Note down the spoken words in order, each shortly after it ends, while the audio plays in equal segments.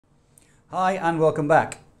Hi and welcome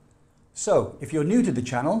back. So, if you're new to the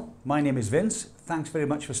channel, my name is Vince. Thanks very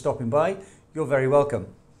much for stopping by. You're very welcome.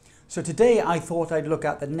 So today I thought I'd look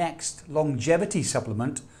at the next longevity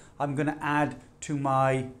supplement I'm going to add to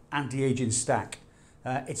my anti-aging stack.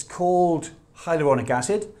 It's called hyaluronic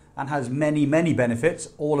acid and has many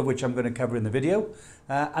benefits, all of which I'm going to cover in the video.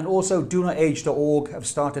 And also DoNotAge.org have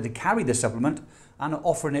started to carry this supplement and are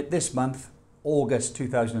offering it this month, August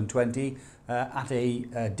 2020, at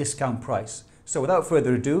a discount price. So without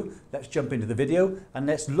further ado, let's jump into the video and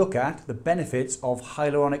let's look at the benefits of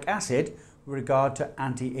hyaluronic acid with regard to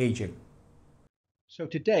anti-aging. So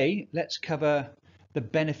today, let's cover the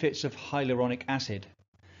benefits of hyaluronic acid.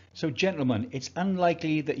 So gentlemen, it's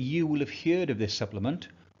unlikely that you will have heard of this supplement,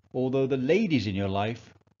 although the ladies in your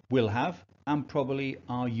life will have and probably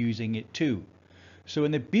are using it too. So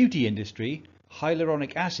in the beauty industry,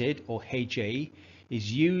 hyaluronic acid, or HA,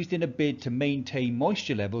 is used in a bid to maintain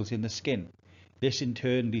moisture levels in the skin. This in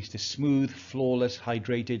turn leads to smooth, flawless,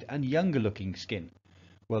 hydrated and younger looking skin.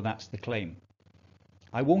 Well, that's the claim.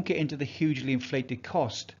 I won't get into the hugely inflated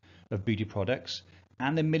cost of beauty products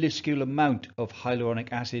and the minuscule amount of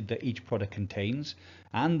hyaluronic acid that each product contains,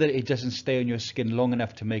 and that it doesn't stay on your skin long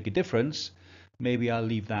enough to make a difference. Maybe I'll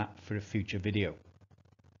leave that for a future video.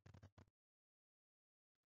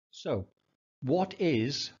 So, what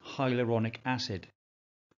is hyaluronic acid?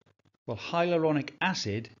 Well, hyaluronic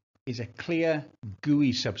acid is a clear,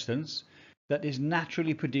 gooey substance that is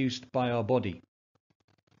naturally produced by our body.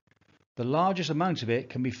 The largest amount of it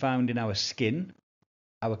can be found in our skin,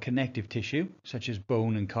 our connective tissue, such as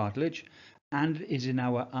bone and cartilage, and is in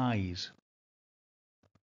our eyes.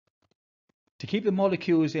 To keep the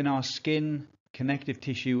molecules in our skin, connective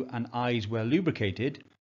tissue and eyes well lubricated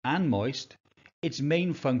and moist, its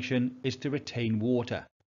main function is to retain water.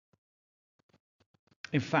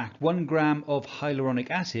 In fact, 1 gram of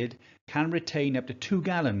hyaluronic acid can retain up to 2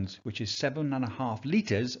 gallons, which is 7.5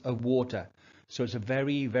 litres of water. So it's a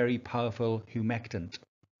very powerful humectant.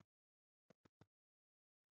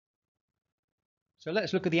 So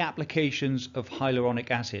let's look at the applications of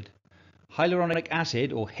hyaluronic acid. Hyaluronic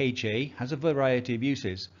acid, or HA, has a variety of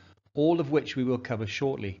uses, all of which we will cover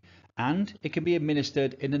shortly, and it can be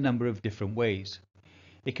administered in a number of different ways.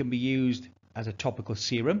 It can be used as a topical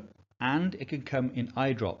serum, and it can come in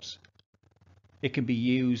eye drops. It can be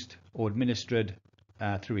used or administered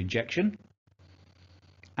through injection,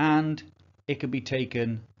 and it can be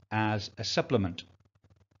taken as a supplement.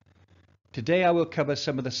 Today I will cover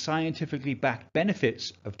some of the scientifically backed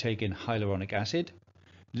benefits of taking hyaluronic acid.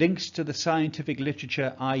 Links to the scientific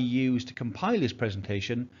literature I used to compile this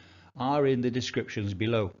presentation are in the descriptions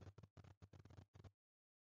below.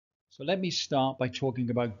 So let me start by talking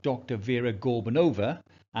about Dr. Vera Gorbunova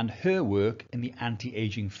and her work in the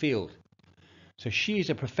anti-aging field. So she is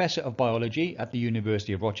a professor of biology at the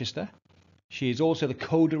University of Rochester. She is also the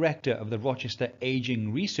co-director of the Rochester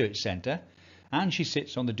Aging Research Centre, and she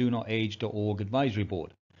sits on the DoNotAge.org advisory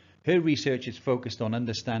board. Her research is focused on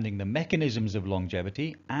understanding the mechanisms of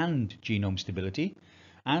longevity and genome stability,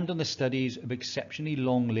 and on the studies of exceptionally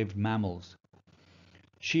long-lived mammals.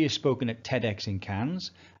 She has spoken at TEDx in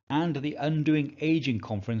Cannes and at the Undoing Aging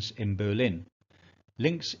Conference in Berlin.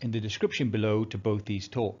 Links in the description below to both these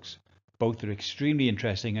talks. Both are extremely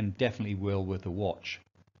interesting and definitely well worth a watch.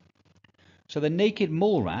 So the naked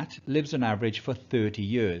mole rat lives on average for 30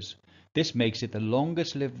 years. This makes it the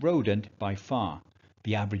longest lived rodent by far.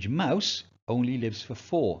 The average mouse only lives for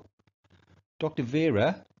 4. Dr.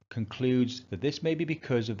 Vera concludes that this may be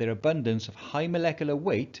because of their abundance of high molecular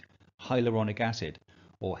weight hyaluronic acid,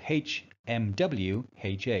 or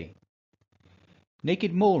HMW-HA.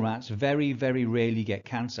 Naked mole rats very rarely get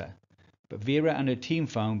cancer, but Vera and her team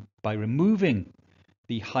found by removing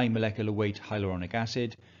the high molecular weight hyaluronic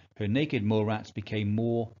acid, her naked mole rats became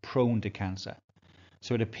more prone to cancer.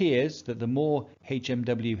 So it appears that the more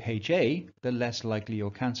HMW-HA, the less likely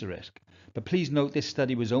your cancer risk. But please note this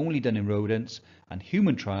study was only done in rodents and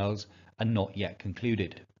human trials are not yet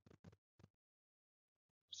concluded.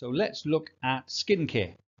 So let's look at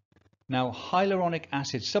skincare. Now, hyaluronic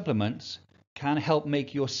acid supplements can help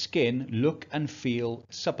make your skin look and feel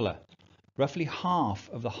suppler. Roughly half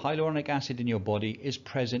of the hyaluronic acid in your body is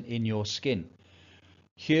present in your skin.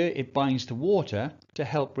 Here it binds to water to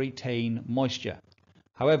help retain moisture.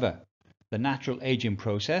 However, the natural aging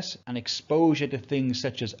process and exposure to things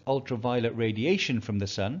such as ultraviolet radiation from the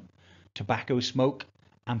sun, tobacco smoke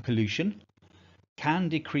and pollution can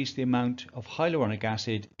decrease the amount of hyaluronic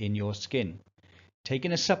acid in your skin.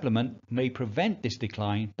 Taking a supplement may prevent this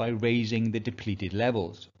decline by raising the depleted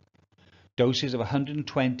levels. Doses of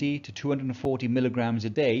 120 to 240 milligrams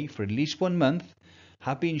a day for at least 1 month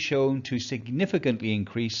have been shown to significantly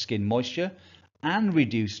increase skin moisture and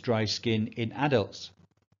reduce dry skin in adults.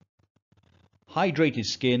 Hydrated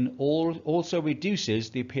skin also reduces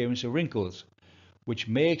the appearance of wrinkles, which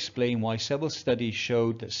may explain why several studies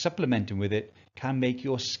showed that supplementing with it can make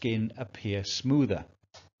your skin appear smoother.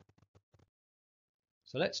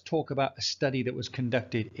 So let's talk about a study that was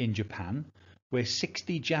conducted in Japan, where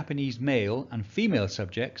 60 Japanese male and female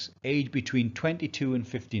subjects aged between 22 and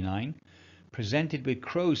 59 presented with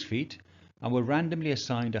crow's feet and were randomly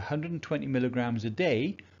assigned 120 milligrams a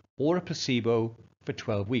day or a placebo for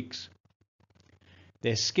 12 weeks.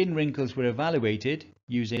 Their skin wrinkles were evaluated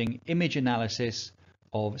using image analysis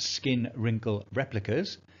of skin wrinkle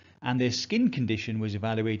replicas, and their skin condition was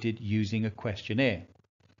evaluated using a questionnaire.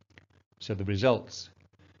 So the results.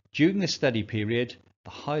 During the study period,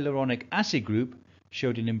 the hyaluronic acid group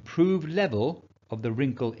showed an improved level of the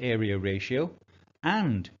wrinkle area ratio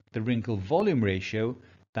and the wrinkle volume ratio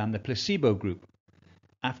than the placebo group.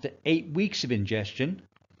 After 8 weeks of ingestion,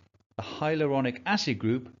 the hyaluronic acid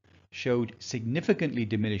group showed significantly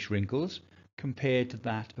diminished wrinkles compared to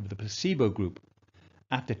that of the placebo group.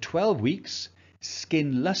 After 12 weeks,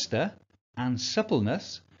 skin luster and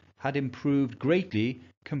suppleness had improved greatly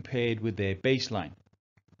compared with their baseline.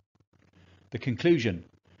 The conclusion: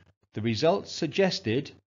 the results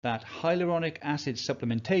suggested that hyaluronic acid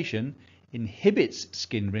supplementation inhibits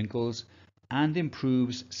skin wrinkles and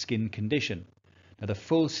improves skin condition. Now, the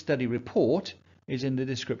full study report is in the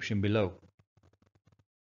description below.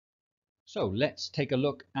 So let's take a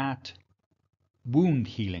look at wound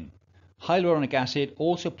healing. Hyaluronic acid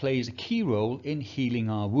also plays a key role in healing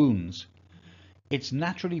our wounds. It's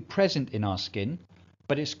naturally present in our skin,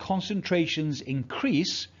 but its concentrations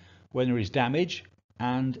increase when there is damage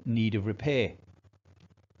and need of repair.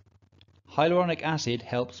 Hyaluronic acid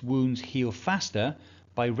helps wounds heal faster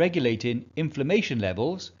by regulating inflammation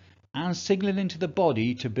levels and signaling to the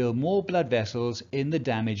body to build more blood vessels in the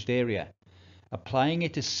damaged area. Applying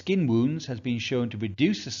it to skin wounds has been shown to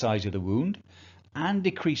reduce the size of the wound and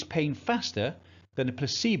decrease pain faster than a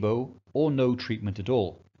placebo or no treatment at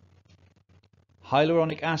all.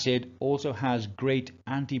 Hyaluronic acid also has great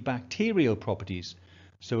antibacterial properties,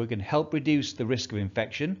 so it can help reduce the risk of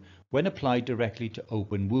infection when applied directly to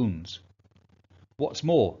open wounds. What's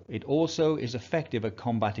more, it also is effective at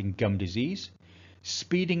combating gum disease,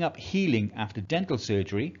 speeding up healing after dental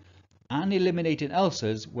surgery, and eliminating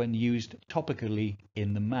ulcers when used topically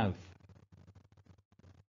in the mouth.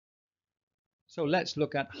 So let's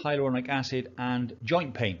look at hyaluronic acid and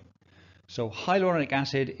joint pain. So hyaluronic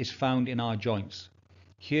acid is found in our joints.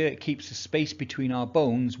 Here it keeps the space between our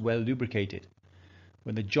bones well lubricated.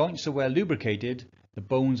 When the joints are well lubricated, the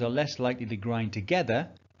bones are less likely to grind together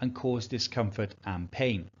and cause discomfort and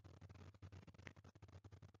pain.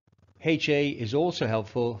 HA is also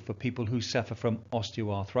helpful for people who suffer from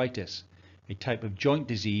osteoarthritis, a type of joint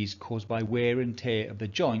disease caused by wear and tear of the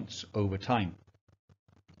joints over time.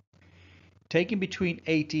 Taking between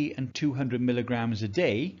 80 and 200 milligrams a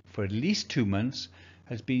day for at least 2 months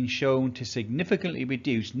has been shown to significantly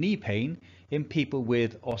reduce knee pain in people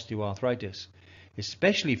with osteoarthritis,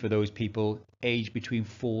 especially for those people aged between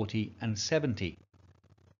 40 and 70.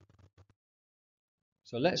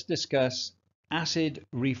 So let's discuss acid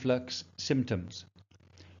reflux symptoms.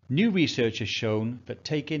 New research has shown that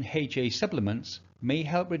taking HA supplements may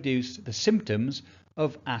help reduce the symptoms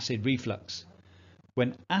of acid reflux.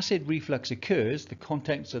 When acid reflux occurs, the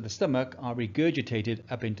contents of the stomach are regurgitated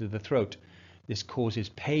up into the throat. This causes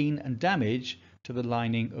pain and damage to the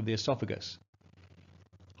lining of the esophagus.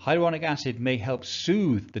 Hyaluronic acid may help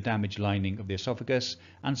soothe the damaged lining of the esophagus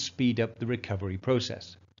and speed up the recovery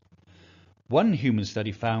process. One human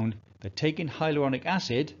study found that taking hyaluronic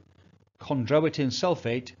acid, chondroitin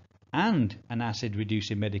sulfate, and an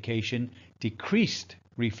acid-reducing medication decreased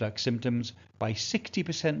reflux symptoms by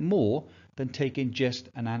 60% more than taking just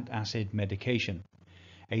an antacid medication.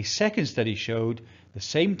 A second study showed the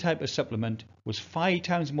same type of supplement was 5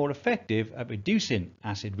 times more effective at reducing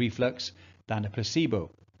acid reflux than a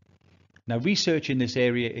placebo. Now, research in this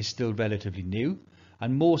area is still relatively new,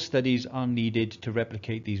 and more studies are needed to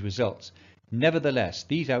replicate these results. Nevertheless,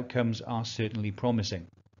 these outcomes are certainly promising.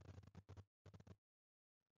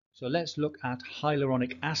 So let's look at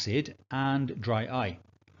hyaluronic acid and dry eye.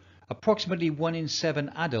 Approximately 1 in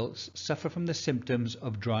 7 adults suffer from the symptoms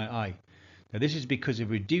of dry eye. Now, this is because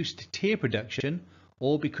of reduced tear production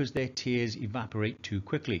or because their tears evaporate too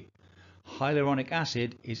quickly. Hyaluronic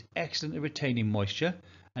acid is excellent at retaining moisture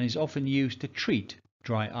and is often used to treat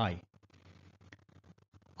dry eye.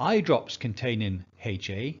 Eye drops containing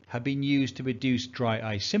HA have been used to reduce dry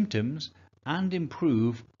eye symptoms and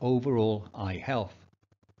improve overall eye health.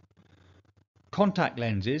 Contact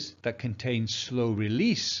lenses that contain slow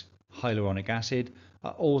release hyaluronic acid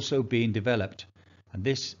are also being developed, and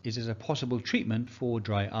this is as a possible treatment for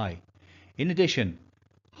dry eye. In addition,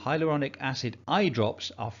 hyaluronic acid eye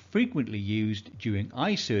drops are frequently used during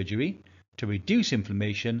eye surgery to reduce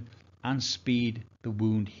inflammation and speed the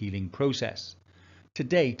wound healing process. To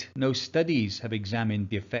date, no studies have examined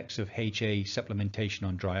the effects of HA supplementation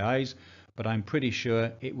on dry eyes, but I'm pretty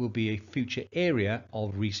sure it will be a future area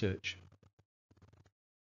of research.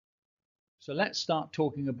 So let's start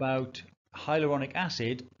talking about hyaluronic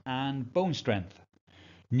acid and bone strength.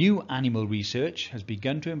 New animal research has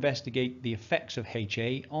begun to investigate the effects of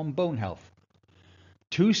HA on bone health.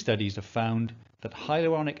 2 studies have found that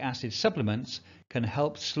hyaluronic acid supplements can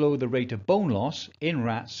help slow the rate of bone loss in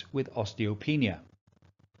rats with osteopenia.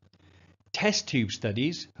 Test tube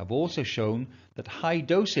studies have also shown that high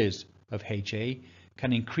doses of HA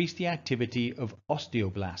can increase the activity of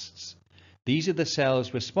osteoblasts. These are the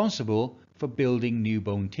cells responsible for building new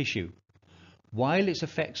bone tissue. While its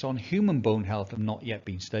effects on human bone health have not yet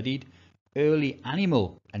been studied, early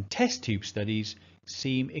animal and test tube studies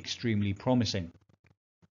seem extremely promising.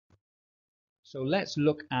 So let's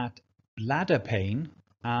look at bladder pain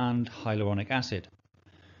and hyaluronic acid.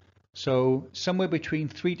 So somewhere between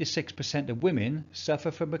 3 to 6% of women suffer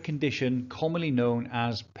from a condition commonly known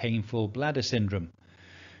as painful bladder syndrome.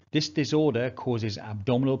 This disorder causes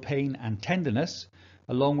abdominal pain and tenderness,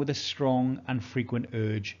 along with a strong and frequent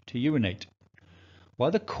urge to urinate.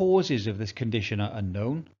 While the causes of this condition are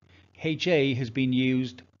unknown, HA has been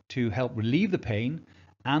used to help relieve the pain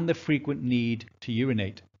and the frequent need to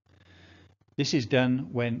urinate. This is done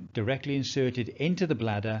when directly inserted into the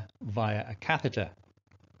bladder via a catheter.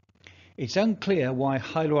 It's unclear why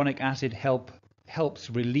hyaluronic acid helps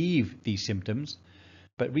relieve these symptoms,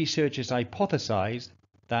 but researchers hypothesized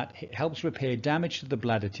that it helps repair damage to the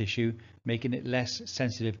bladder tissue, making it less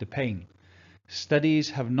sensitive to pain.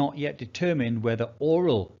 Studies have not yet determined whether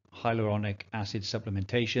oral hyaluronic acid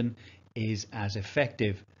supplementation is as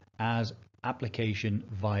effective as application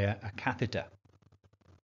via a catheter.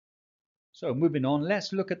 So moving on,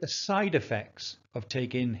 let's look at the side effects of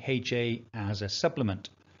taking HA as a supplement.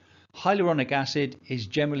 Hyaluronic acid is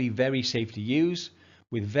generally very safe to use,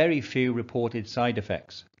 with very few reported side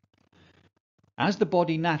effects. As the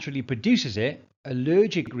body naturally produces it,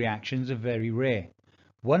 allergic reactions are very rare.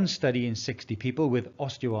 One study in 60 people with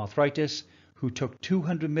osteoarthritis who took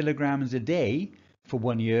 200 milligrams a day for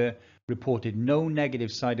 1 year reported no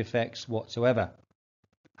negative side effects whatsoever.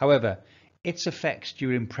 However, its effects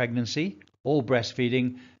during pregnancy or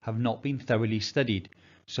breastfeeding have not been thoroughly studied,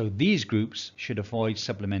 so these groups should avoid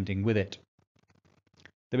supplementing with it.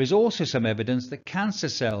 There is also some evidence that cancer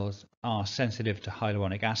cells are sensitive to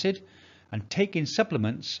hyaluronic acid, and taking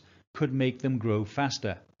supplements could make them grow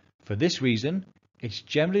faster. For this reason, it's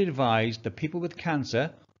generally advised that people with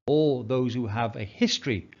cancer or those who have a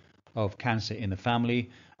history of cancer in the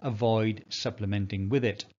family avoid supplementing with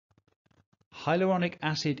it. Hyaluronic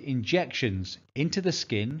acid injections into the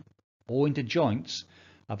skin or into joints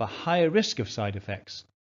have a higher risk of side effects.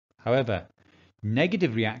 However,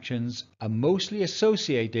 negative reactions are mostly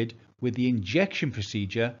associated with the injection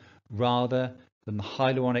procedure rather than the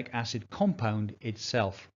hyaluronic acid compound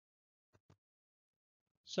itself.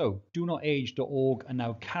 So, DoNotAge.org are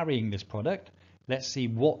now carrying this product. Let's see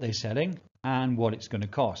what they're selling and what it's going to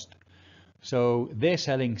cost. So they're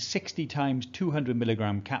selling 60 times 200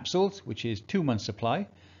 milligram capsules, which is 2 months supply.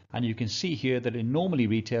 And you can see here that it normally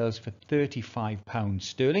retails for £35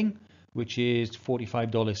 sterling, which is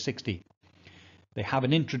 $45.60. They have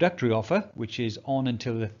an introductory offer, which is on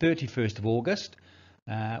until the 31st of August,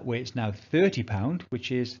 where it's now £30,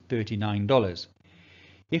 which is $39.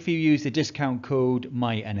 If you use the discount code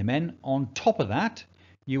MyNMN, on top of that,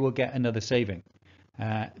 you will get another saving.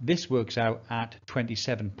 This works out at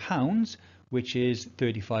 £27, which is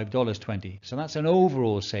 $35.20. So that's an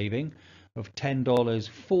overall saving of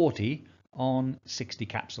 $10.40 on 60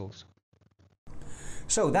 capsules.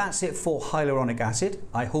 So that's it for hyaluronic acid.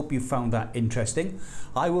 I hope you found that interesting.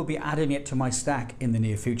 I will be adding it to my stack in the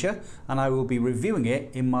near future, and I will be reviewing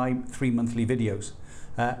it in my 3 monthly videos.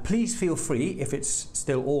 Please feel free, if it's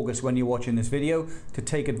still August when you're watching this video, to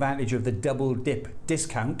take advantage of the double dip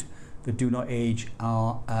discount that Do Not Age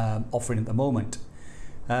are offering at the moment.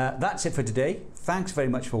 That's it for today. Thanks very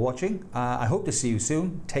much for watching. I hope to see you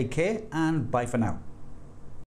soon. Take care and bye for now.